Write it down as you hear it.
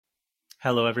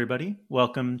Hello, everybody.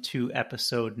 Welcome to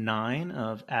episode 9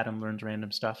 of Adam Learns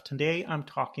Random Stuff. Today, I'm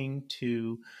talking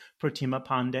to Pratima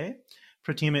Pandey.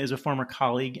 Pratima is a former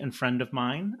colleague and friend of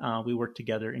mine. We work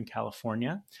together in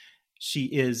California. She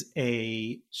is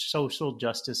a social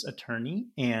justice attorney,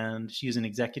 and she is in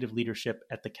executive leadership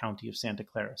at the County of Santa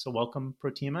Clara. So welcome,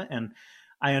 Pratima. And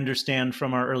I understand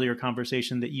from our earlier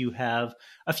conversation that you have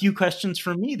a few questions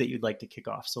for me that you'd like to kick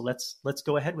off. So let's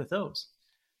go ahead with those.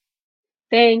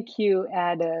 Thank you,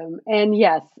 Adam. And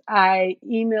yes, I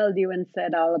emailed you and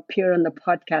said I'll appear on the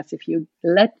podcast if you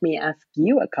let me ask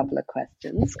you a couple of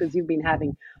questions because you've been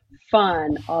having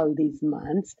fun all these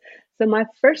months. So my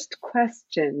first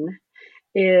question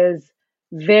is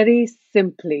very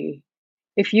simply,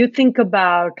 if you think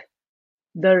about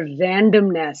the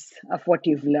randomness of what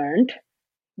you've learned,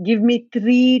 give me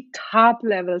 3 top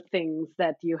level things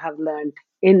that you have learned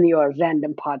in your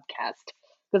random podcast.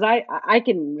 Because I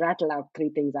can rattle out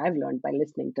 3 things I've learned by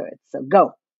listening to it. So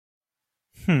go.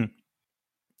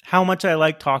 How much I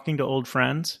like talking to old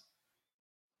friends.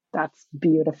 That's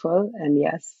beautiful. And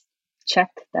yes, check.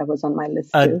 That was on my list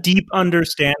A too. deep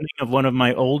understanding of one of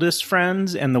my oldest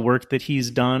friends and the work that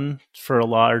he's done for a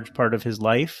large part of his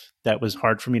life that was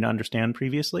hard for me to understand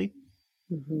previously.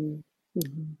 Mm-hmm.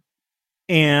 Mm-hmm.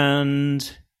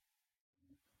 And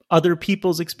other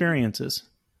people's experiences.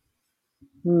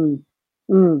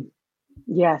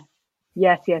 Yes.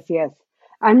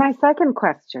 And my second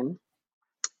question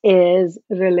is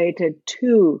related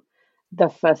to the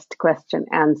first question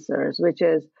answers, which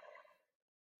is,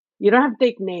 you don't have to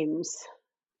take names,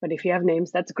 but if you have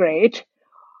names, that's great.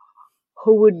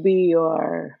 Who would be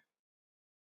your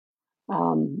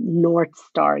North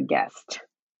Star guest?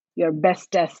 Your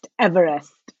bestest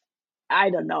Everest? I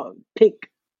don't know. Pick.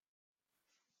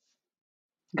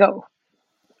 Go.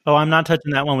 Oh, I'm not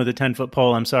touching that one with a 10-foot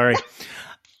pole. I'm sorry.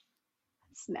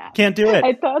 Snap. Can't do it.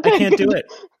 I can't do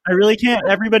it. I really can't.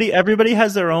 Everybody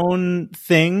has their own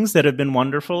things that have been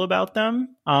wonderful about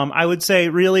them. I would say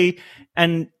really,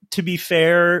 and to be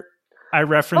fair, I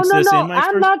referenced this in my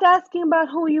I'm not asking about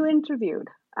who you interviewed.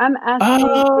 I'm asking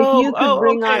if you could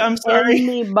bring on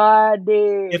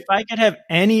anybody. If I could have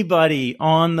anybody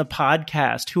on the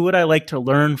podcast, who would I like to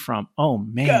learn from? Oh,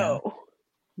 man. Go.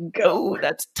 Oh,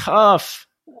 that's tough.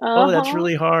 Oh, that's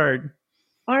really hard.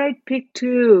 All right, pick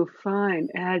 2. Fine,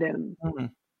 Adam.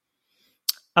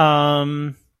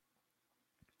 Oh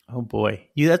boy,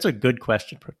 that's a good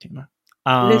question, Pratima.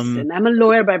 Listen, I'm a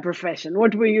lawyer by profession.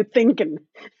 What were you thinking?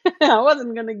 I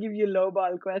wasn't going to give you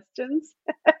lowball questions.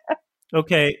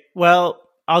 Okay, well,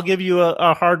 I'll give you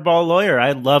a hardball lawyer.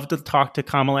 I'd love to talk to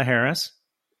Kamala Harris.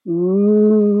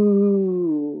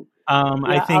 Ooh.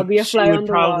 I think I'll be a fly on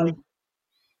the wall.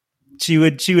 She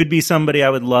would be somebody I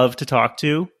would love to talk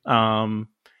to.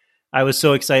 I was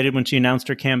so excited when she announced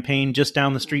her campaign just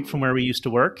down the street from where we used to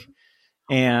work.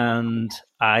 And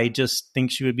I just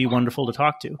think she would be wonderful to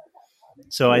talk to.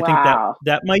 So I think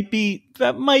that might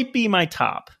be my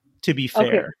top, to be fair.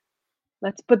 Okay.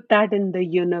 Let's put that in the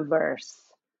universe.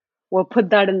 We'll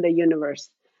put that in the universe.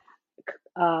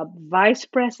 Vice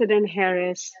President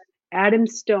Harris, Adam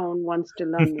Stone wants to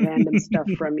learn random stuff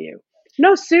from you.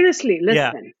 No, seriously, listen.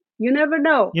 Yeah. You never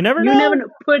know. You never know.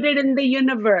 Put it in the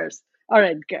universe. All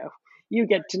right, go. You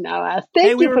get to now ask.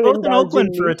 Thank you we for were both in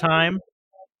Oakland for a time.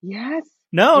 Yes.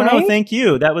 No, thank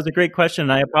you. That was a great question.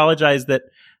 I apologize that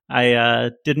I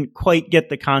didn't quite get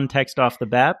the context off the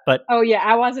bat, but oh yeah,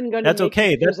 I wasn't going to. That's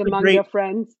okay. That's among your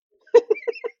friends.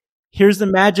 Here's the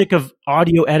magic of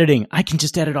audio editing. I can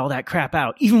just edit all that crap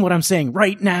out, even what I'm saying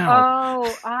right now.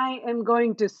 Oh, I am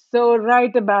going to so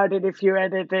write about it if you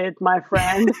edit it, my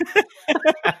friend.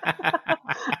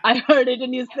 I heard it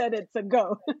and you said it, so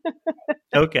go.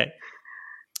 Okay.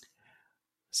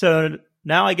 So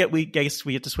now we guess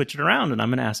we get to switch it around, and I'm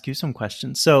going to ask you some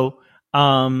questions. So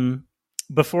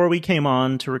before we came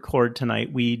on to record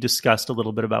tonight, we discussed a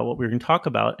little bit about what we were going to talk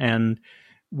about, and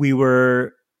we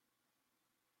were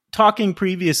talking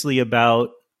previously about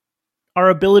our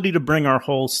ability to bring our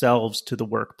whole selves to the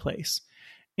workplace.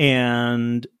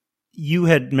 And you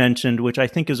had mentioned, which I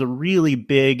think is a really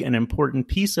big and important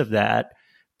piece of that,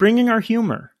 bringing our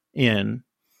humor in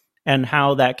and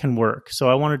how that can work. So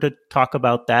I wanted to talk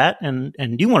about that, and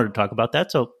you wanted to talk about that,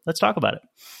 so let's talk about it.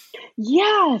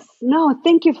 Yes. No,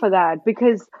 thank you for that,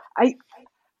 because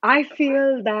I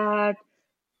feel that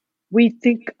we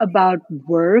think about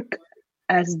work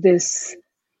as this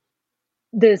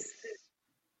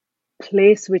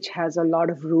place which has a lot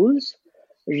of rules,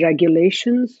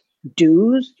 regulations,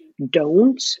 do's,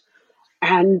 don'ts,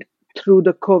 and through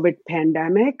the COVID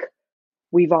pandemic,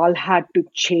 we've all had to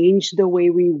change the way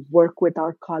we work with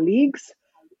our colleagues.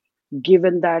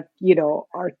 given that,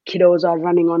 our kiddos are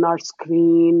running on our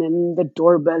screen and the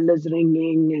doorbell is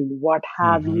ringing and what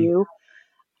have Mm-hmm. you.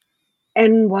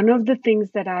 And one of the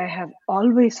things that I have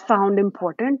always found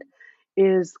important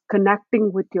is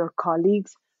connecting with your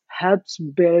colleagues helps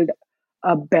build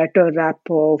a better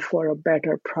rapport for a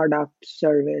better product,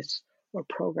 service, or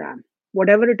program,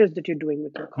 whatever it is that you're doing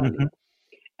with your Mm-hmm. colleague.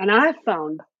 And I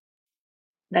found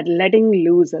that letting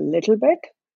loose a little bit,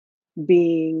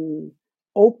 being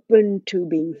open to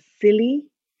being silly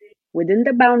within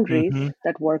the boundaries Mm-hmm.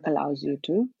 that work allows you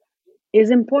to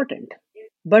is important.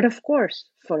 But of course,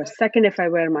 for a second, if I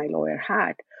wear my lawyer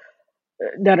hat,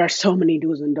 there are so many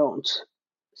do's and don'ts.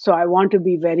 So I want to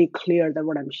be very clear that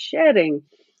what I'm sharing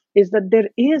is that there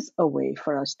is a way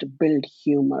for us to build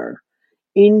humor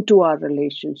into our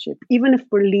relationship, even if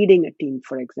we're leading a team,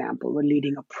 for example, we're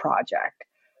leading a project.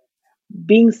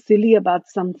 Being silly about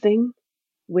something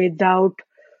without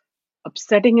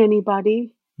upsetting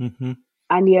anybody Mm-hmm.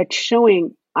 and yet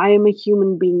showing I am a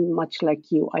human being much like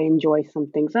you. I enjoy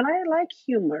some things and I like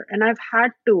humor. And I've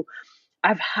had to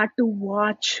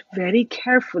watch very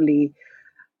carefully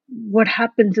what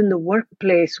happens in the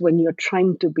workplace when you're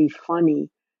trying to be funny,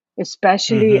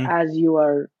 especially Mm-hmm. as you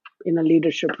are in a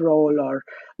leadership role, or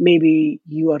maybe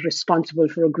you are responsible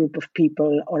for a group of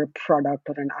people or a product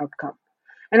or an outcome.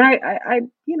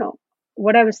 And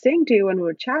what I was saying to you when we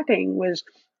were chatting was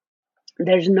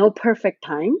there's no perfect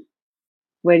time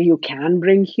where you can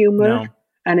bring humor No.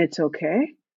 and it's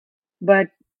okay. But,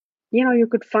 you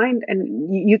could find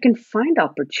and you can find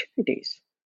opportunities,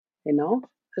 you know,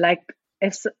 like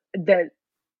if s- there,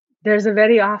 there's a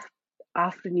very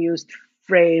often used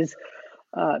phrase,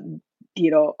 uh,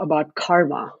 about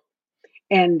karma.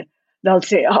 And they'll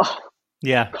say, oh,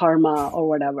 Yeah. karma or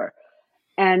whatever.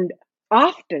 And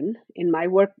often in my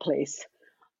workplace,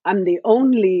 I'm the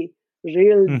only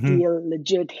real Mm-hmm. deal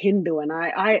legit Hindu. And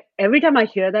I every time I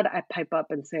hear that, I pipe up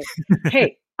and say,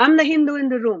 hey, I'm the Hindu in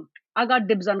the room. I got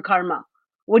dibs on karma.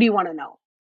 What do you want to know?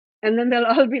 And then they'll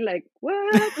all be like,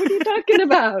 what? What are you talking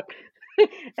about?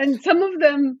 And some of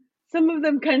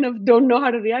them kind of don't know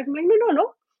how to react. I'm like, no, no,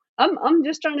 no. I'm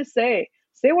just trying to say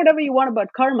whatever you want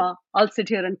about karma. I'll sit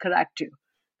here and correct you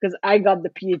because I got the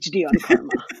PhD on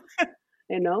karma,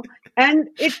 you know? And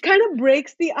it kind of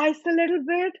breaks the ice a little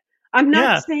bit. I'm not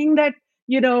Yeah. saying that,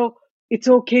 you know, it's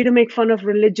okay to make fun of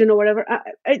religion or whatever.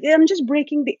 I'm just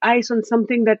breaking the ice on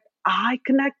something that I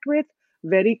connect with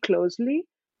very closely.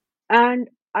 And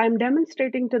I'm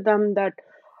demonstrating to them that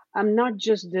I'm not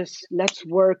just this, let's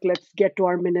work, let's get to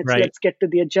our minutes, Right. let's get to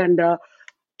the agenda.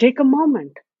 Take a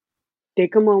moment,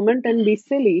 take a moment and be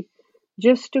silly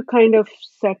just to kind of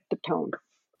set the tone.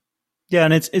 Yeah,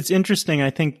 and it's interesting. I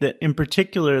think that in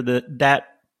particular that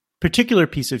particular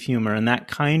piece of humor and that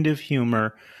kind of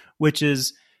humor, which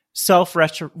is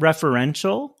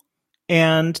self-referential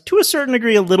and to a certain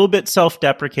degree a little bit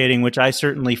self-deprecating, which I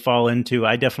certainly fall into.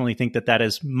 I definitely think that that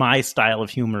is my style of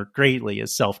humor greatly,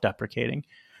 is self-deprecating,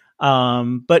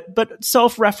 but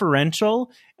self-referential,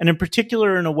 and in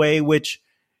particular in a way which,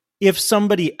 if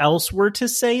somebody else were to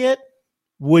say it,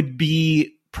 would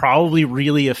be probably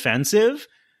really offensive.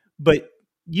 But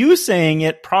you saying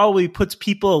it probably puts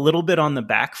people a little bit on the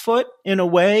back foot in a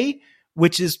way,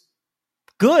 which is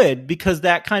good because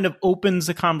that kind of opens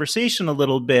the conversation a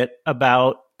little bit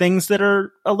about things that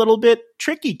are a little bit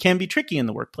tricky, can be tricky in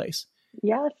the workplace.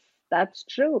 Yes, that's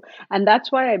true. And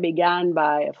that's why I began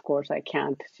by, of course, I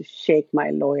can't shake my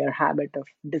lawyer habit of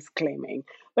disclaiming,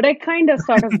 but I kind of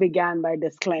sort of began by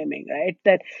disclaiming, right?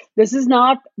 That this is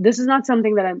not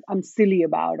something that I'm silly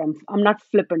about. I'm not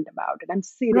flippant about it. I'm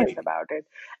serious Right. about it.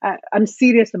 I'm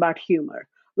serious about humor,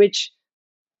 which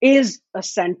is a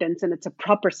sentence and it's a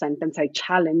proper sentence. I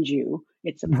challenge you.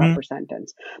 It's a Mm-hmm. proper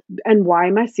sentence. And why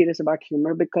am I serious about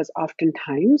humor? Because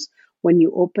oftentimes when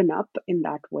you open up in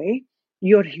that way,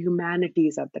 your humanity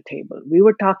is at the table. We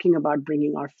were talking about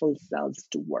bringing our full selves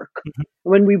to work. Mm-hmm.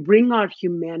 When we bring our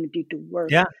humanity to work,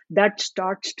 Yeah. that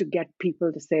starts to get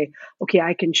people to say, okay,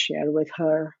 I can share with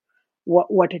her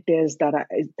what it is that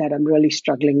I'm really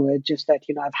struggling with. Just that,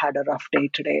 I've had a rough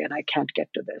day today and I can't get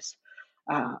to this,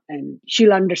 and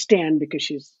she'll understand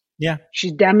because Yeah.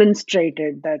 she's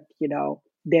demonstrated that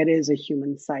there is a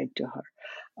human side to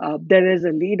her. There is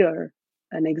a leader,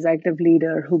 an executive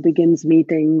leader, who begins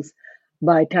meetings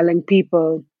by telling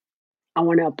people, I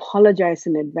want to apologize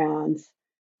in advance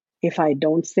if I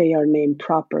don't say your name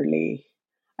properly.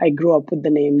 I grew up with the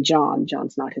name John.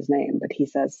 John's not his name, but he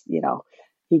says,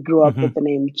 he grew up Mm-hmm. with the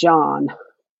name John,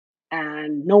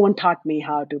 and no one taught me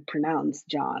how to pronounce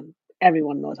John.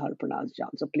 Everyone knows how to pronounce John,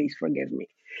 so please forgive me.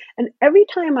 And every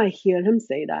time I hear him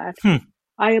say that, Hmm.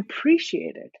 I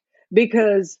appreciate it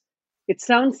because It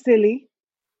sounds silly,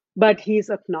 but he's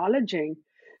acknowledging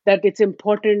that it's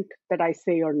important that I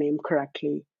say your name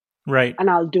correctly, Right. and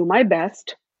I'll do my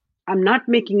best. I'm not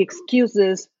making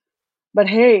excuses, but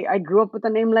hey, I grew up with a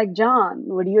name like John.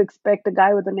 What do you expect a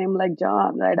guy with a name like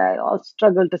John, right? I'll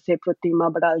struggle to say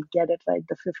Pratima, but I'll get it right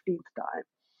the 15th time.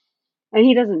 And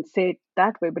he doesn't say it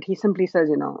that way, but he simply says,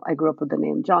 I grew up with the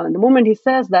name John. And the moment he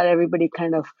says that, everybody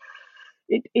kind of,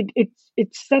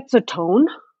 it sets a tone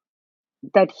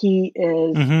that he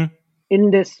is Mm-hmm. in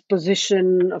this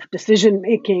position of decision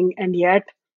making, and yet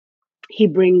he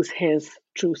brings his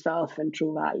true self and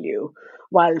true value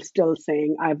while still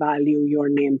saying, I value your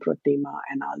name, Pratima,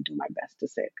 and I'll do my best to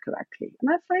say it correctly. And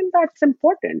I find that's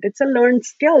important. It's a learned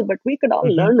skill, but we could all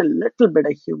Mm-hmm. learn a little bit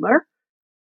of humor.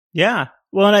 Yeah.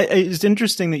 Well, and it's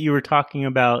interesting that you were talking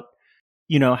about,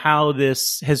 how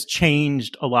this has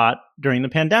changed a lot during the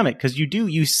pandemic, because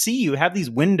you have these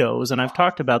windows, and I've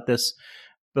talked about this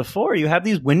before. You have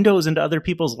these windows into other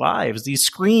people's lives. These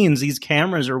screens, these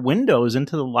cameras are windows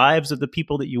into the lives of the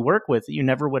people that you work with that you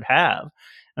never would have.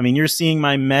 I mean, you're seeing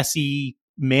my messy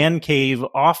man cave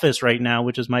office right now,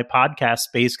 which is my podcast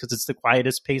space because it's the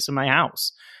quietest space in my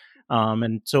house.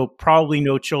 And so probably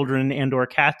no children and or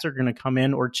cats are going to come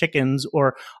in, or chickens,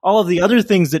 or all of the other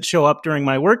things that show up during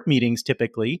my work meetings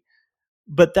typically.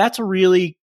 But that's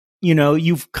really,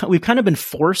 we've kind of been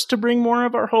forced to bring more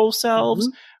of our whole selves.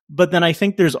 Mm-hmm. But then I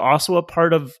think there's also a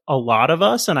part of a lot of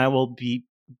us, and I will be,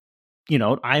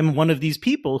 I'm one of these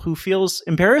people who feels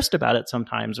embarrassed about it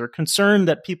sometimes, or concerned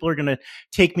that people are going to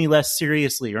take me less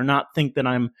seriously, or not think that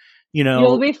I'm,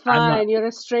 You'll be I'm not. fine. You're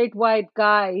a straight white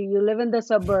guy. You live in the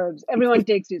suburbs. Everyone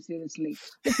takes you seriously.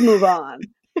 Let's move on.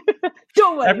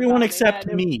 Don't worry Everyone about except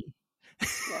it, Adam. me.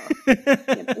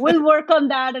 Well, we'll work on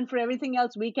that, and for everything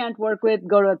else we can't work with,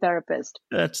 go to a therapist.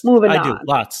 That's Moving I on. do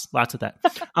lots of that.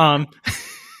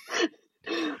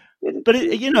 But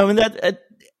and that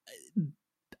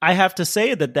I have to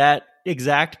say that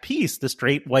exact piece, the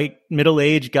straight white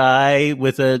middle-aged guy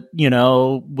with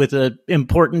a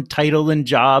important title and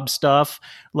job stuff,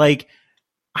 like,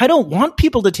 I don't want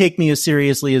people to take me as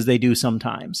seriously as they do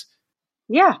sometimes.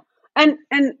 Yeah, and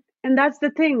that's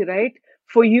the thing, right?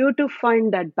 For you to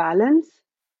find that balance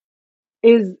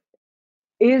is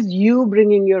you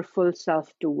bringing your full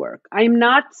self to work. I'm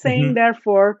not saying, Mm-hmm.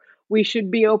 therefore, we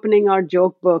should be opening our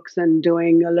joke books and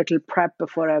doing a little prep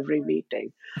before every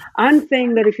meeting. I'm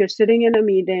saying that if you're sitting in a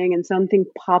meeting and something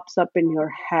pops up in your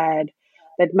head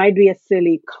that might be a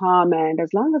silly comment,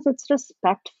 as long as it's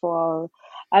respectful,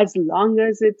 as long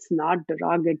as it's not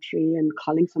derogatory and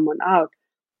calling someone out,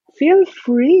 feel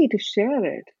free to share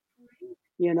it.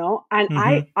 And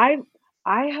Mm-hmm.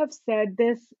 I have said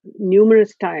this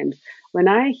numerous times. When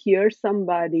I hear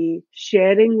somebody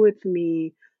sharing with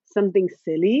me something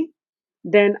silly,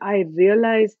 then I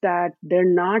realize that they're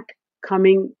not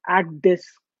coming at this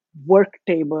work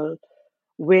table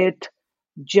with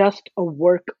just a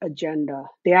work agenda.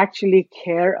 They actually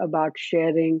care about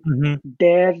sharing Mm-hmm.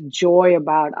 their joy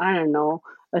about, I don't know,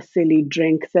 a silly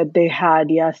drink that they had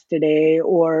yesterday,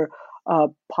 or a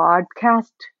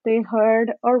podcast they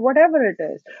heard, or whatever it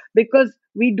is. Because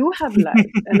we do have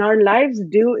lives, and our lives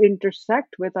do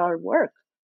intersect with our work.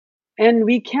 And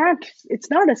we can't, it's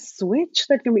not a switch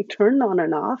that can be turned on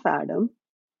and off, Adam.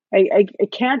 I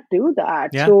can't do that.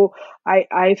 Yeah. So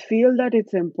I feel that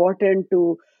it's important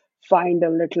to find a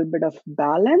little bit of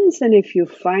balance. And if you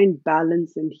find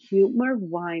balance in humor,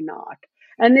 why not?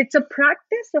 And it's a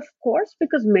practice, of course,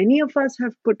 because many of us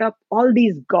have put up all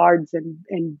these guards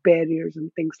and barriers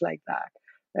and things like that,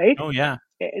 right? Oh yeah.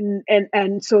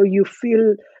 And so you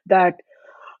feel that,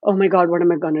 oh my God, what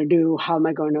am I going to do? How am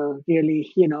I going to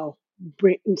really,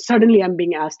 suddenly I'm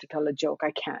being asked to tell a joke.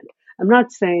 I can't. I'm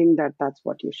not saying that that's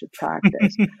what you should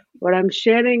practice. What I'm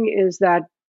sharing is that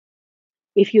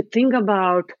if you think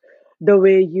about the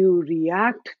way you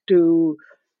react to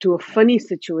a funny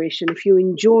situation, if you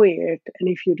enjoy it, and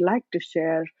if you'd like to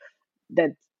share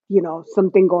that,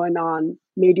 something going on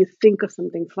made you think of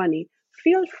something funny,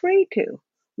 feel free to.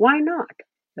 Why not?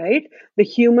 Right? The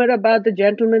humor about the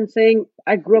gentleman saying,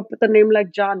 I grew up with a name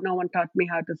like John, no one taught me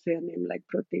how to say a name like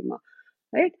Pratima.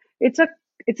 Right? It's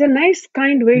a nice,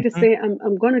 kind way to Mm-hmm. say,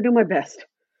 I'm going to do my best.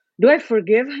 Do I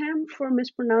forgive him for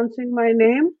mispronouncing my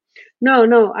name?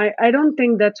 No, I don't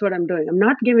think that's what I'm doing. I'm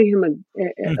not giving him a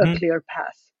Mm-hmm. clear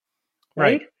pass.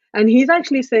 Right. Right? And he's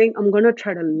actually saying, I'm going to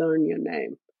try to learn your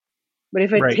name. But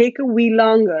if I Right. take a wee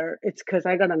longer, it's because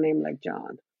I got a name like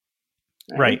John.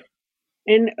 Right.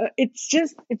 And it's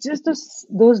just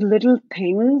those little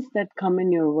things that come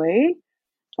in your way,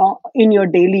 in your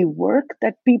daily work,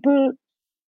 that people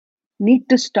need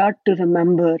to start to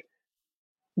remember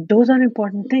those are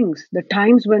important things. The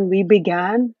times when we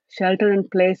began shelter in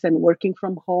place and working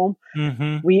from home,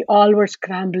 Mm-hmm. we all were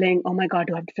scrambling. Oh my God,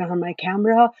 do I have to turn on my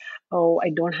camera? Oh, I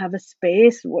don't have a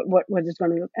space. What is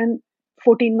going to look? And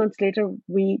 14 months later,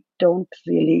 we don't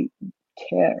really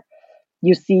care.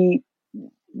 You see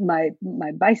my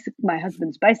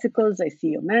husband's bicycles. I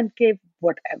see a man cave.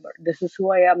 Whatever. This is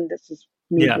who I am. This is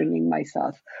me Yeah. bringing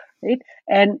myself, right?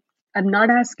 And I'm not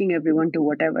asking everyone to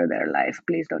whatever their life.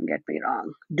 Please don't get me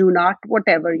wrong. Do not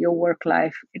whatever your work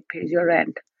life. It pays your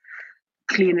rent.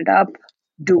 Clean it up.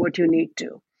 Do what you need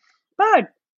to. But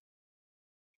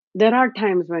there are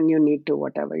times when you need to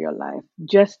whatever your life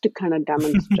just to kind of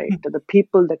demonstrate to the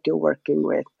people that you're working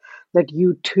with that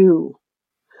you too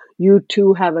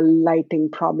have a lighting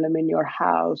problem in your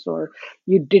house, or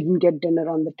you didn't get dinner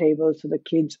on the table, so the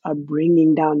kids are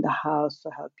bringing down the house to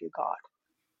help you God,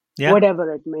 Yeah.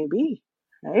 whatever it may be,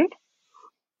 right?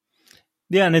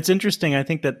 Yeah. And it's interesting. I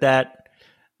think that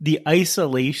the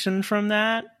isolation from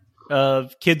that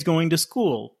of kids going to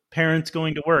school, parents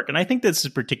going to work, and I think this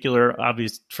is particular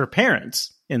obvious for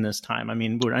parents in this time. I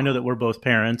mean, I know that we're both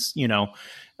parents,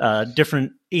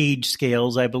 different age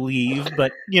scales, I believe,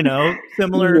 but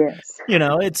similar. Yes.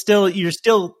 It's still you're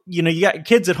still you got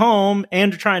kids at home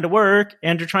and you're trying to work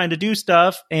and you're trying to do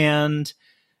stuff, and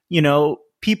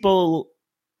people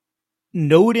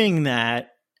noting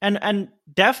that, and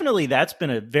definitely that's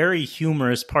been a very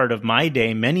humorous part of my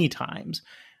day many times.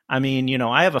 I mean,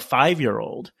 I have a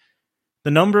 5-year-old.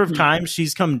 The number of times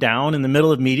she's come down in the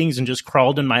middle of meetings and just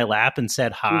crawled in my lap and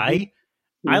said Mm-hmm. hi,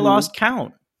 I Mm-hmm. lost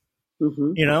count.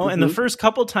 Mm-hmm. And the Mm-hmm. first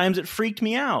couple times it freaked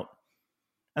me out.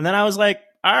 And then I was like,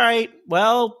 all right,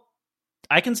 well,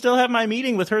 I can still have my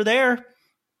meeting with her there.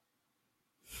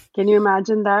 Can you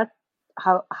imagine that?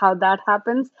 How that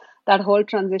happens? That whole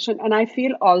transition. And I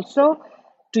feel also,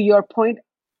 to your point,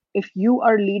 if you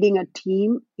are leading a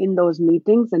team in those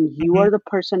meetings and you Mm-hmm. are the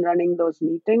person running those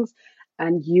meetings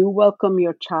and you welcome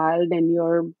your child and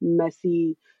your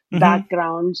messy Mm-hmm.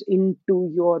 backgrounds into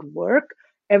your work,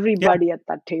 Yeah. everybody at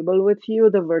that table with you,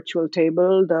 the virtual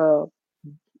table, the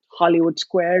Hollywood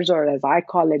squares, or as I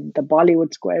call it, the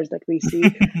Bollywood squares that we see,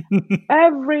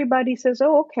 everybody says,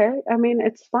 oh, okay, I mean,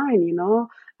 it's fine,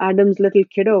 Adam's little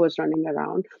kiddo was running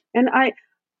around. And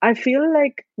I feel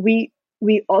like we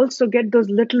also get those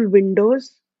little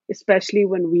windows, especially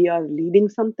when we are leading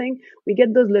something. We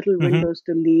get those little Mm-hmm. windows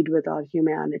to lead with our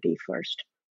humanity first,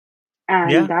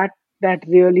 and Yeah. that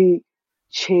really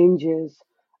changes.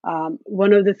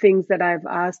 One of the things that I've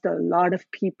asked a lot of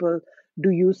people: do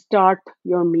you start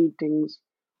your meetings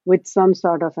with some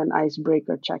sort of an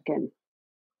icebreaker check-in?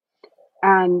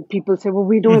 And people say, well,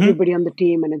 we know Mm-hmm. everybody on the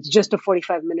team and it's just a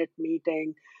 45-minute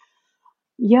meeting.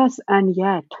 Yes, and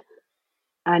yet,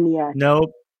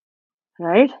 Nope.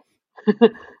 right?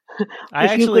 I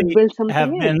If you could actually build something have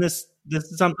in. been this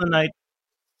is something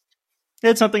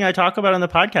it's something I talk about on the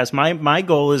podcast. My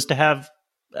goal is to have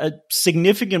a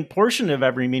significant portion of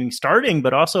every meeting starting,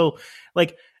 but also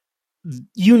like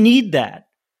you need that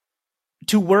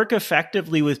to work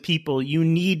effectively with people. You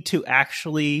need to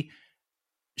actually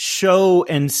show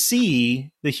and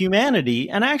see the humanity.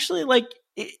 And actually, like,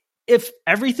 if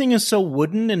everything is so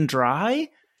wooden and dry,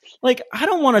 like, I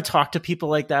don't want to talk to people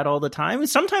like that all the time. And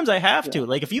sometimes I have Yeah. to.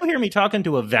 Like, if you hear me talking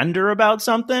to a vendor about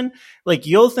something, like,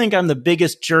 you'll think I'm the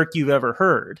biggest jerk you've ever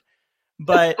heard.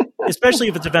 But especially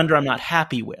if it's a vendor I'm not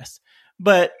happy with.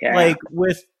 But Yeah. like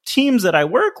with teams that I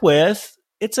work with,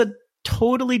 it's a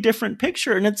totally different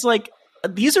picture. And it's like,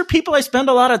 these are people I spend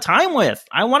a lot of time with.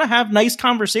 I want to have nice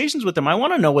conversations with them. I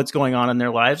want to know what's going on in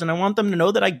their lives, and I want them to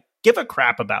know that I give a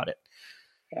crap about it.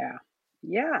 Yeah.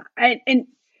 Yeah. And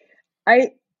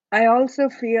I I also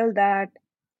feel that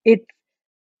it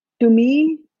to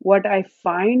me, what I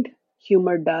find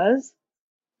humor does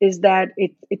is that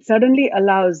it suddenly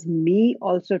allows me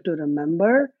also to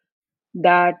remember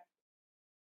that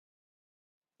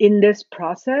in this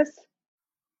process,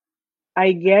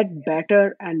 I get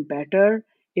better and better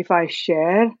if I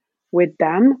share with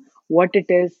them what it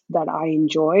is that I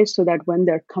enjoy, so that when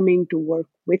they're coming to work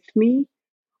with me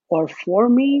or for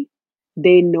me,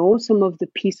 they know some of the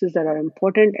pieces that are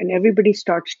important, and everybody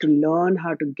starts to learn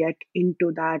how to get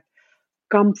into that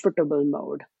comfortable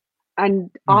mode. And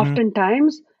Mm-hmm.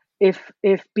 oftentimes, if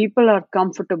people are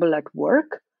comfortable at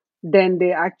work, then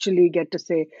they actually get to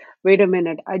say, wait a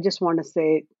minute, I just want to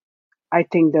say, I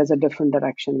think there's a different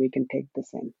direction we can take this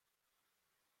in.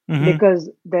 Mm-hmm. Because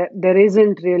there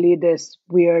isn't really this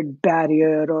weird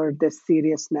barrier or this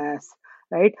seriousness,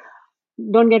 right?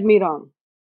 Don't get me wrong.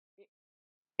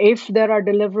 If there are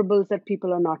deliverables that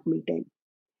people are not meeting,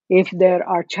 if there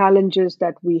are challenges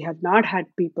that we have not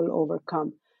had people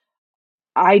overcome,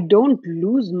 I don't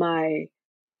lose my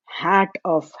hat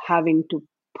of having to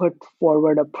put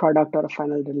forward a product or a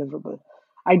final deliverable.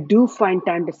 I do find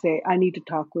time to say, I need to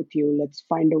talk with you. Let's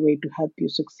find a way to help you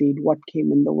succeed. What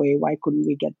came in the way? Why couldn't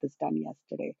we get this done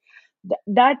yesterday?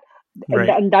 That Right.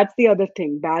 and that's the other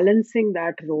thing, balancing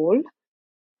that role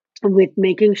with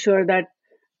making sure that,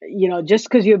 just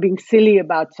because you're being silly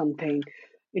about something,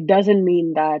 it doesn't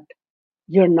mean that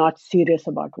you're not serious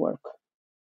about work.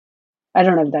 I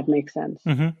don't know if that makes sense.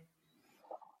 Mm-hmm.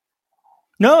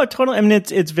 No, totally. I mean,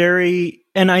 it's very,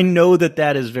 and I know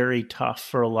that is very tough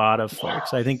for a lot of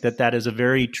folks. I think that is a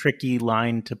very tricky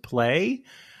line to play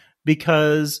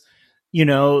because,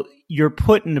 you're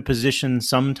put in a position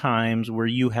sometimes where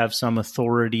you have some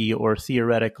authority or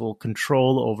theoretical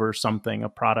control over something, a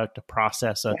product, a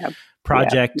process, a Yep,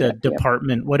 project, a yep.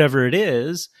 department, whatever it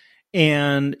is.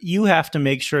 And you have to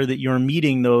make sure that you're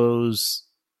meeting those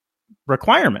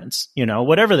requirements,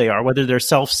 whatever they are, whether they're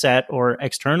self-set or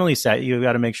externally set, you've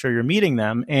got to make sure you're meeting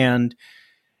them. And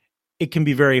it can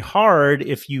be very hard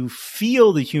if you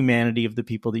feel the humanity of the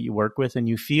people that you work with and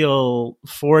you feel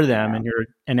for them and you're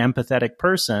an empathetic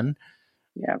person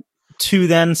to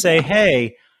then say,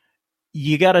 hey,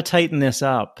 you got to tighten this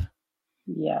up.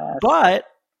 Yes. But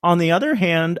on the other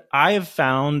hand, I have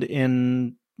found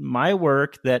in my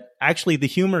work that actually the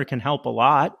humor can help a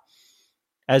lot,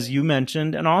 as you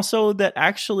mentioned, and also that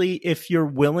actually if you're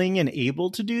willing and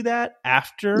able to do that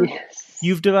after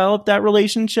you've developed that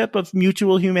relationship of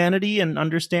mutual humanity and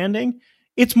understanding,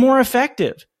 it's more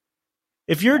effective.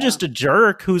 If you're just a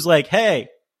jerk who's like, hey,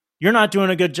 you're not doing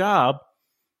a good job,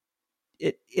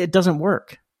 it doesn't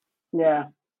work. Yeah.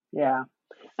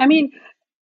 I mean,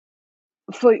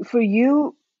 for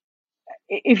you,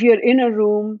 if you're in a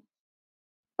room,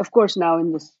 of course, now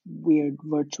in this weird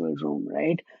virtual room,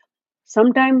 right?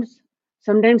 Sometimes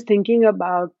thinking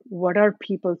about what are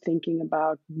people thinking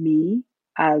about me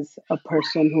as a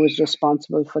person who is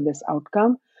responsible for this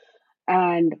outcome,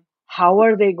 and how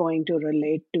are they going to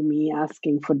relate to me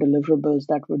asking for deliverables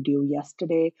that were due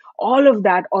yesterday. All of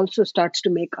that also starts to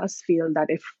make us feel that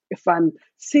if I'm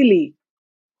silly,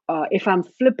 if I'm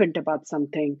flippant about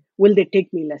something, will they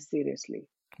take me less seriously?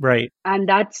 Right. And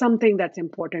that's something that's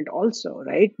important also,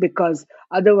 right? Because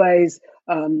otherwise,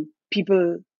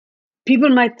 people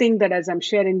might think that as I'm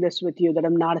sharing this with you, that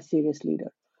I'm not a serious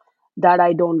leader, that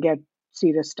I don't get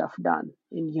serious stuff done.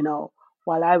 And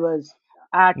while I was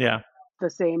at the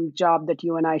same job that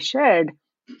you and I shared,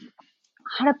 I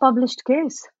had a published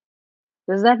case.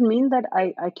 Does that mean that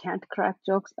I can't crack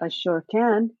jokes? I sure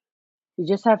can. You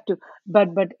just have to, but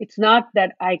it's not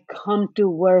that I come to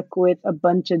work with a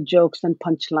bunch of jokes and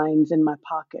punchlines in my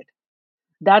pocket.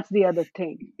 That's the other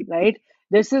thing, right?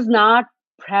 This is not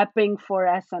prepping for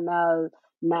SNL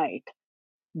night.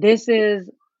 This is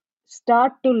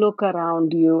start to look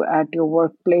around you at your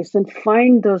workplace and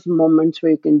find those moments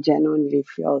where you can genuinely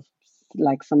feel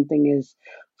like something is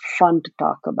fun to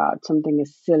talk about, something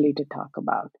is silly to talk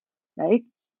about, right?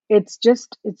 It's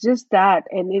just that,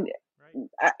 and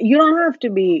you don't have to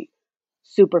be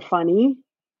super funny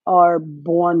or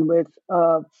born with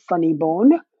a funny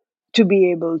bone to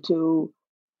be able to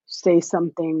say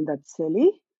something that's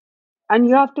silly. And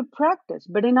you have to practice.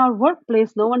 But in our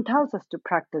workplace, no one tells us to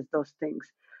practice those things.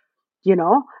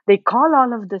 They call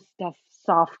all of this stuff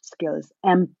soft skills,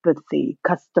 empathy,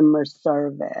 customer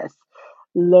service,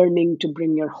 learning to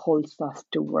bring your whole self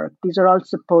to work. These are all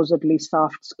supposedly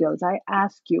soft skills. I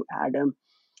ask you, Adam,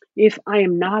 if I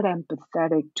am not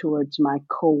empathetic towards my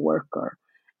coworker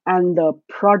and the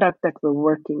product that we're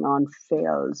working on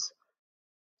fails,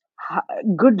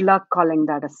 good luck calling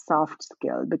that a soft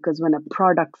skill, because when a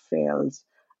product fails,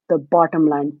 the bottom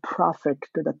line profit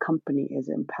to the company is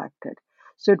impacted.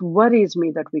 So it worries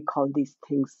me that we call these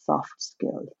things soft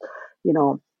skills.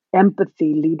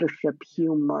 Empathy, leadership,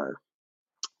 humor,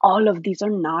 all of these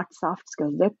are not soft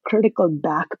skills. They're critical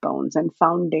backbones and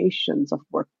foundations of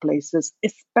workplaces,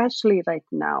 especially right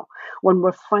now when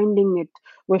we're finding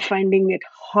it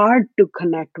hard to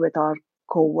connect with our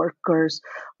coworkers,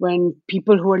 when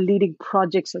people who are leading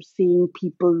projects are seeing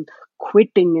people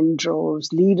quitting in droves,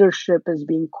 leadership is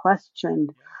being questioned.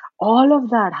 All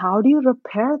of that, how do you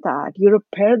repair that? You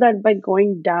repair that by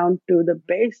going down to the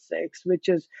basics, which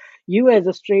is, you as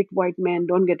a straight white man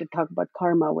don't get to talk about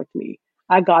karma with me.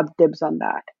 I got dibs on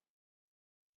that.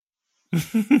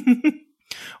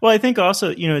 Well, I think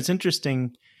also, it's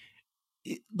interesting.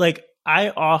 Like, I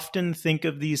often think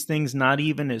of these things not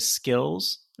even as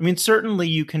skills. I mean, certainly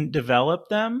you can develop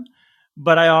them,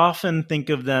 but I often think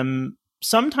of them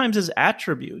sometimes as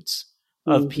attributes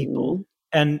of people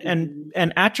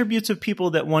and attributes of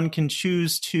people that one can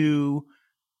choose to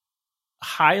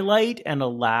highlight and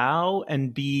allow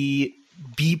and be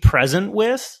present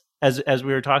with, as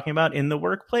we were talking about in the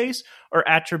workplace, or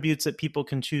attributes that people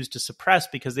can choose to suppress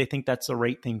because they think that's the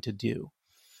right thing to do.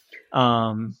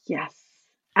 Yes.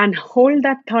 And hold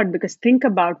that thought, because think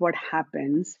about what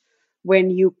happens when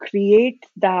you create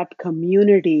that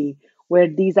community where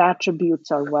these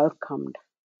attributes are welcomed,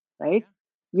 right?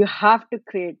 You have to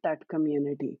create that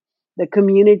community, the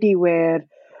community where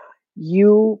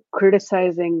you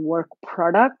criticizing work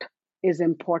product is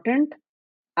important,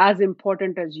 as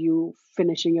important as you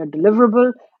finishing your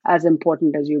deliverable, as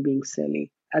important as you being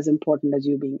silly, as important as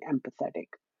you being empathetic.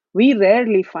 We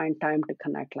rarely find time to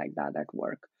connect like that at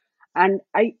work. And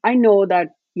I know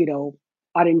that,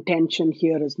 our intention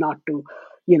here is not to,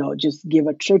 just give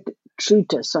a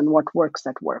treatise on what works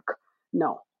at work.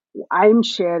 No, I'm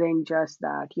sharing just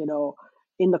that,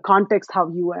 in the context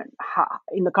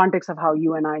in the context of how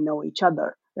you and I know each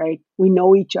other, right? We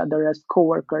know each other as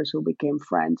coworkers who became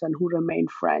friends and who remained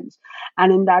friends.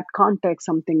 And in that context,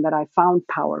 something that I found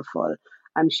powerful,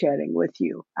 I'm sharing with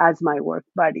you as my work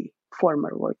buddy,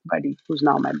 former work buddy, who's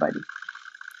now my buddy.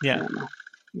 Yeah. I don't know.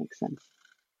 Makes sense.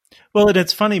 Well, and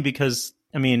it's funny because,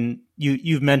 I mean,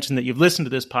 you've mentioned that you've listened to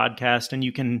this podcast, and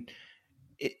you can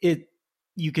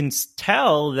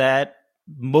tell that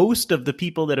most of the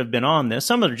people that have been on this,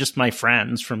 some are just my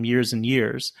friends from years and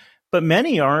years, but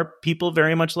many are people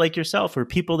very much like yourself, or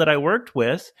people that I worked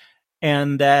with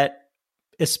and that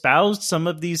espoused some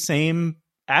of these same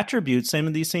attributes, some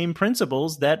of these same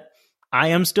principles that I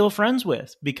am still friends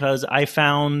with, because I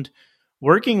found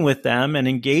working with them and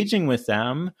engaging with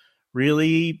them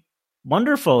really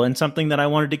wonderful and something that I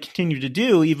wanted to continue to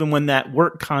do even when that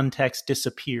work context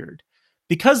disappeared,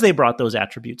 because they brought those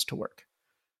attributes to work.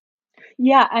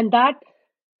 Yeah, and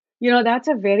that's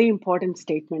a very important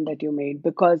statement that you made,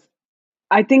 because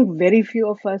I think very few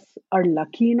of us are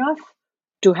lucky enough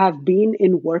to have been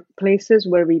in workplaces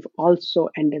where we've also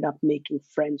ended up making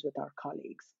friends with our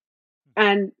colleagues.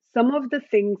 And some of the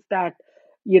things that,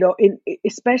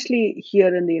 especially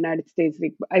here in the United States,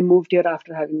 like I moved here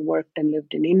after having worked and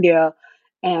lived in India,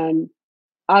 and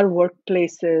our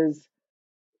workplaces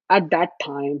at that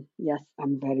time, yes,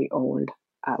 I'm very old.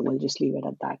 We'll just leave it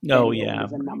at that. Oh, Very yeah.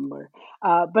 old is a number.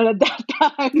 But at that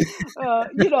time,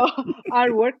 our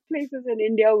workplaces in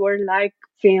India were like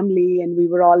family, and we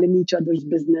were all in each other's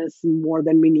business more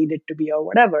than we needed to be, or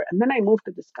whatever. And then I moved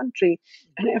to this country,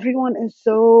 and everyone is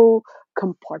so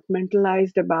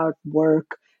compartmentalized about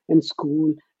work and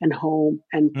school and home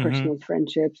and personal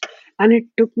friendships. And it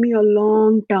took me a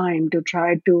long time to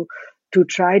try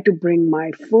to bring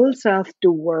my full self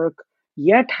to work,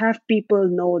 yet have people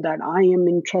know that I am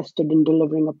interested in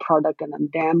delivering a product and I'm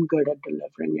damn good at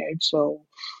delivering it. So,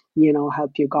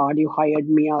 help you God, you hired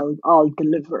me, I'll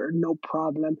deliver, no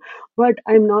problem. But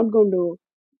I'm not going to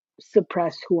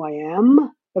suppress who I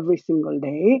am every single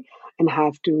day and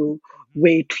have to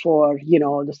wait for,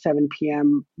 the 7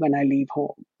 p.m. when I leave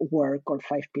home, work, or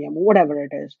 5 p.m., or whatever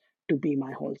it is, to be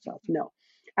my whole self. No.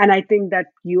 And I think that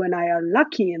you and I are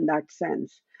lucky in that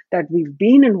sense, that we've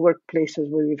been in workplaces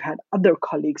where we've had other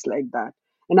colleagues like that.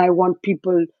 And I want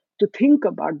people to think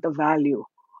about the value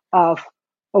of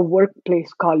a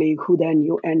workplace colleague who then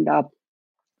you end up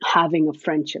having a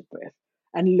friendship with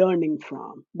and learning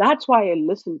from. That's why I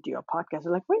listened to your podcast.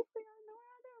 I'm like, wait,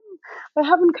 I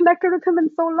haven't connected with him in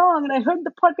so long. And I heard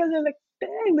the podcast and I'm like,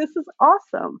 dang, this is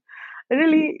awesome.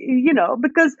 Really,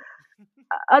 because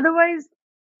otherwise,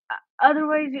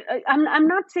 I'm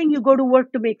not saying you go to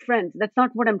work to make friends. That's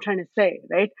not what I'm trying to say,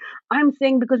 right? I'm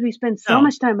saying because we spend so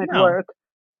much time at work,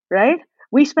 right?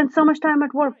 We spend so much time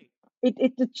at work.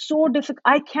 It's so difficult.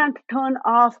 I can't turn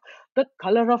off the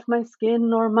color of my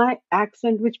skin or my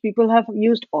accent, which people have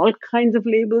used all kinds of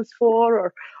labels for,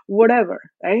 or whatever,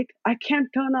 right? I can't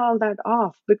turn all that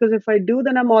off, because if I do,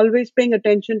 then I'm always paying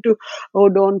attention to, oh,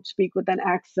 don't speak with an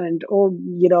accent, or,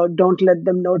 don't let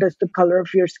them notice the color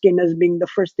of your skin as being the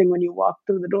first thing when you walk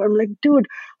through the door. I'm like, dude,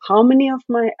 how many of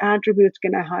my attributes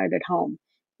can I hide at home?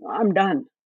 I'm done.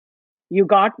 You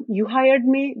hired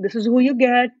me. This is who you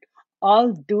get.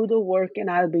 I'll do the work and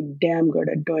I'll be damn good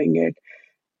at doing it.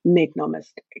 Make no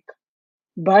mistake.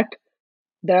 But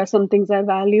there are some things I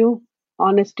value: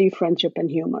 honesty, friendship, and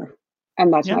humor.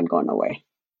 And that's not going away.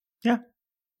 Yeah.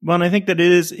 Well, and I think that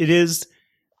it is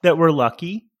that we're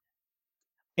lucky.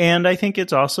 And I think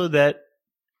it's also that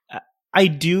I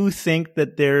do think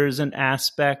that there's an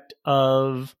aspect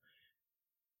of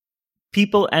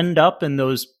people end up in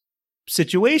those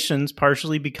situations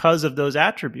partially because of those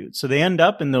attributes. So they end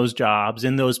up in those jobs,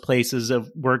 in those places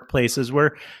of workplaces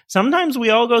where sometimes we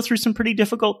all go through some pretty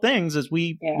difficult things, as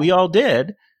we all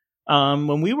did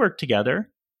when we worked together.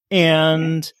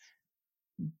 And,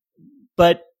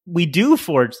 but we do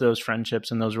forge those friendships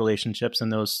and those relationships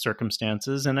and those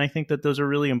circumstances. And I think that those are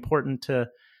really important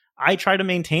I try to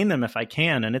maintain them if I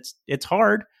can. And it's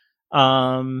hard.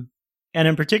 And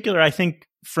in particular, I think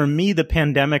for me, the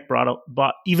pandemic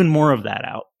brought even more of that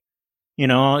out.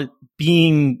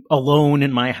 Being alone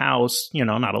in my house,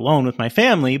 not alone with my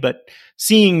family, but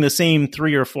seeing the same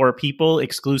 3 or 4 people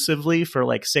exclusively for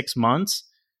like 6 months,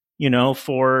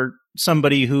 for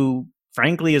somebody who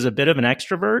frankly is a bit of an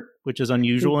extrovert, which is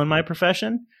unusual in my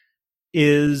profession,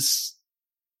 is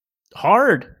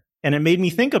hard. And it made me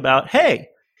think about, hey,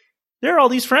 there are all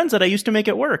these friends that I used to make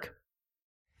at work.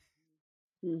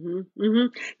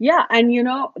 Yeah. And,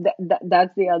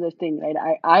 that's the other thing,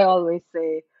 right? I always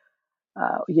say,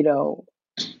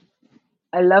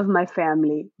 I love my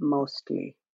family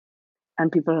mostly.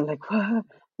 And people are like, what?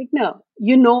 Like, no,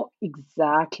 you know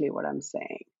exactly what I'm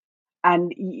saying.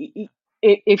 And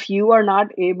if you are not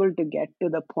able to get to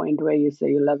the point where you say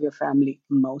you love your family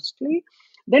mostly,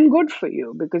 then good for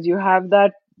you, because you have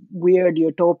that weird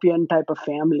utopian type of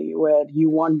family where you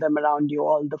want them around you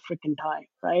all the freaking time,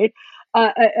 right?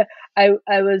 Uh,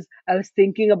 I was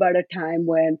thinking about a time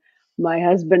when my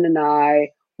husband and I,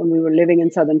 when we were living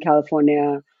in Southern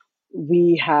California,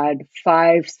 we had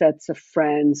 5 sets of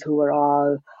friends who were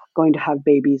all going to have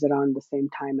babies around the same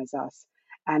time as us.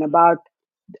 And about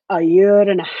a year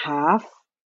and a half,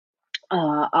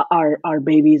 our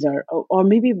babies are, or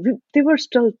maybe they were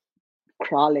still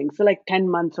crawling. So like 10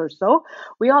 months or so,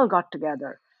 we all got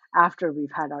together after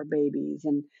we've had our babies,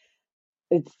 and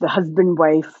it's the husband,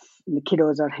 wife, and the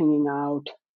kiddos are hanging out.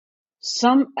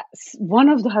 One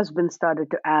of the husbands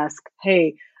started to ask,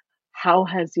 "Hey, how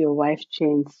has your wife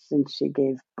changed since she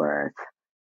gave birth?"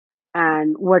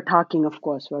 And we're talking, of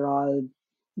course, we're all,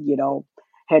 you know,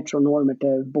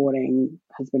 heteronormative, boring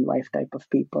husband wife type of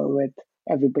people with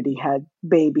everybody had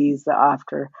babies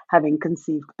after having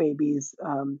conceived babies.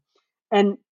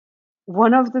 And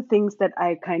one of the things that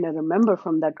I kind of remember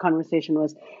from that conversation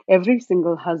was every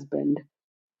single husband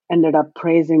ended up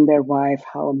praising their wife,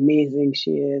 how amazing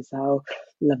she is, how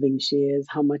loving she is,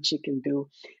 how much she can do.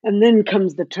 And then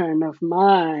comes the turn of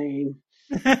mine,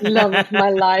 love of my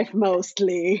life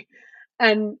mostly.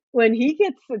 And when he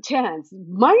gets a chance,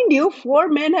 mind you, 4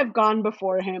 men have gone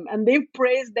before him and they've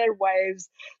praised their wives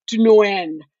to no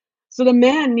end. So the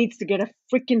man needs to get a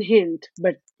freaking hint.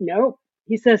 But no,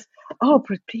 he says, "Oh,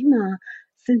 Pratima,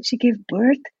 since she gave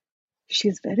birth,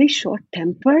 she's very short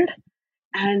tempered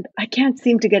and I can't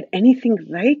seem to get anything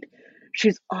right.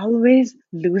 She's always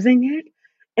losing it."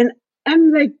 And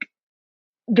I'm like,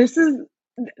 this is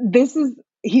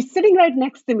he's sitting right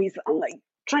next to me, so I'm like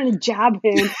trying to jab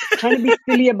him, trying to be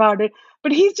silly about it,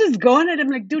 but he's just going at him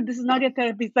like, "Dude, this is not your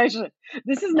therapy session.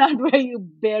 This is not where you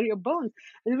bare your bones."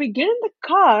 And we get in the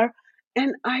car,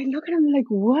 and I look at him like,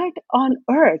 "What on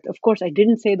earth?" Of course, I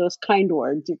didn't say those kind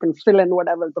words. You can fill in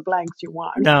whatever the blanks you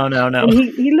want. No. And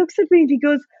he looks at me and he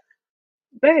goes,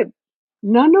 "Babe,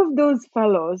 none of those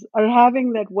fellows are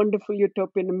having that wonderful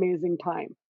utopian amazing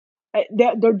time.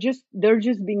 They're just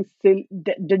being silly.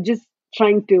 They're just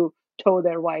trying to toe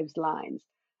their wives' lines.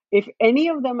 If any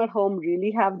of them at home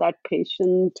really have that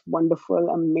patient, wonderful,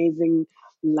 amazing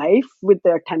life with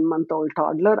their 10-month-old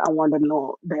toddler, I want to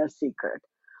know their secret."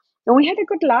 And we had a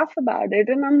good laugh about it.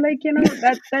 And I'm like,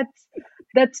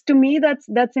 that's to me,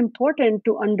 that's important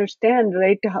to understand,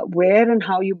 right? Where and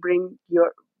how you bring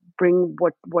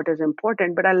what is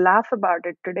important. But I laugh about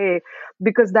it today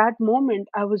because that moment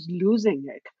I was losing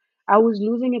it. I was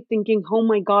losing it thinking, "Oh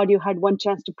my God, you had one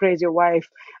chance to praise your wife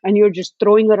and you're just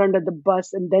throwing her under the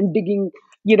bus and then digging,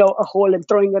 a hole and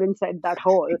throwing her inside that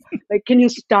hole. Like, can you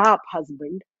stop,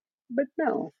 husband?" But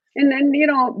no. And then,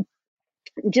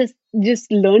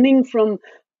 just learning from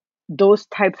those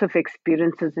types of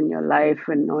experiences in your life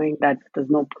and knowing that there's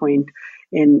no point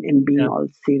in being Yeah, all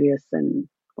serious and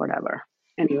whatever.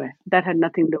 Anyway, that had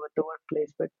nothing to do with the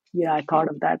workplace, but yeah, I thought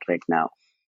of that right now.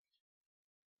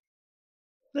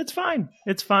 that's fine.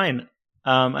 It's fine.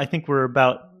 I think we're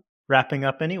about wrapping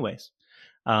up anyways.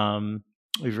 Um,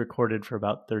 we've recorded for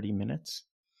about 30 minutes,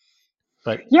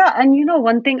 but Yeah, and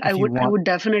one thing I if you would I want, would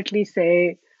definitely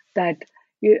say that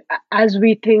as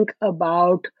we think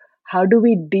about how do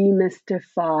we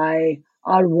demystify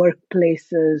our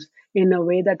workplaces in a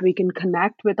way that we can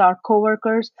connect with our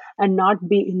coworkers and not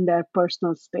be in their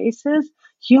personal spaces,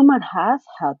 humor has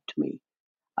helped me.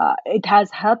 It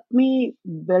has helped me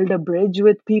build a bridge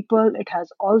with people. It has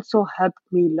also helped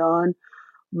me learn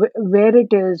where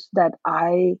it is that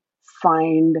I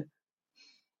find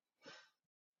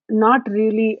not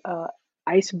really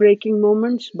ice breaking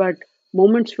moments, but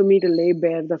moments for me to lay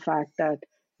bare the fact that,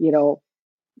 you know,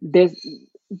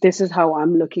 this is how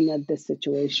I'm looking at this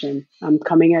situation. I'm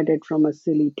coming at it from a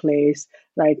silly place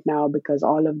right now because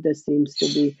all of this seems to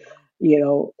be, you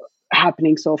know,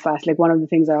 happening so fast. Like one of the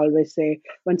things I always say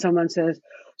when someone says,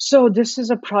 "So this is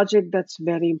a project that's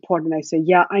very important," I say,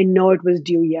 "Yeah, I know it was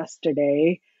due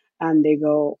yesterday." And they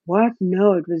go, "What?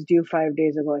 No, it was due 5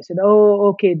 days ago." I said, "Oh,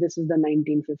 okay, this is the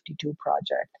 1952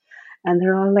 project." And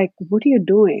they're all like, "What are you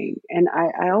doing?" And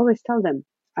I always tell them,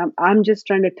 I'm just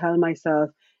trying to tell myself,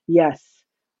 yes,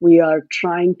 we are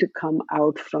trying to come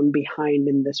out from behind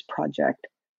in this project.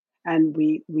 And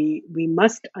we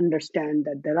must understand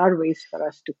that there are ways for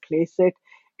us to place it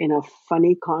in a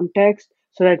funny context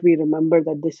so that we remember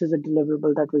that this is a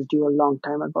deliverable that was due a long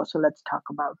time ago. So let's talk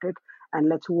about it and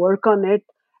let's work on it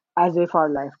as if our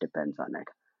life depends on it.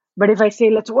 But if I say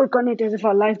let's work on it as if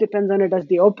our life depends on it as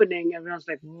the opening, everyone's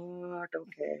like, what?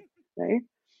 Okay. Right?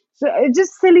 So it's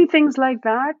just silly things like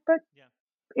that. But Yeah,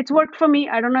 it's worked for me.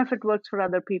 I don't know if it works for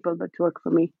other people, but it's worked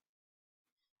for me.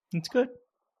 it's good.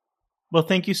 Well,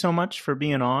 thank you so much for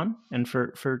being on and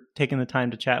for taking the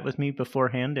time to chat with me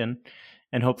beforehand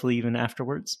and hopefully even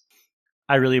afterwards.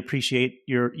 I really appreciate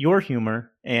your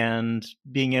humor and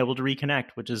being able to reconnect,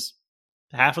 which is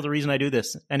half of the reason I do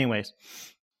this. Anyways,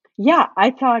 Yeah,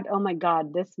 I thought, oh my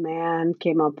God, this man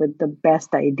came up with the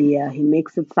best idea. He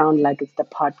makes it sound like it's the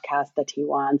podcast that he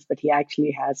wants, but he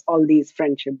actually has all these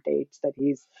friendship dates that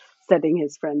he's setting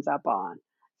his friends up on.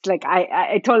 It's like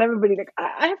I told everybody like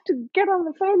I have to get on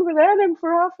the phone with Adam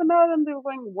for half an hour, and they're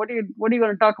going, what are you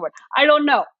going to talk about? I don't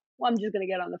know. Well, I'm just going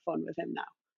to get on the phone with him now.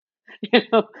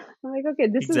 I'm like, okay,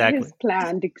 this is exactly. his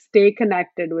plan to stay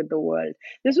connected with the world.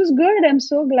 This was good. I'm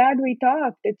so glad we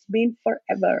talked. It's been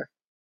forever.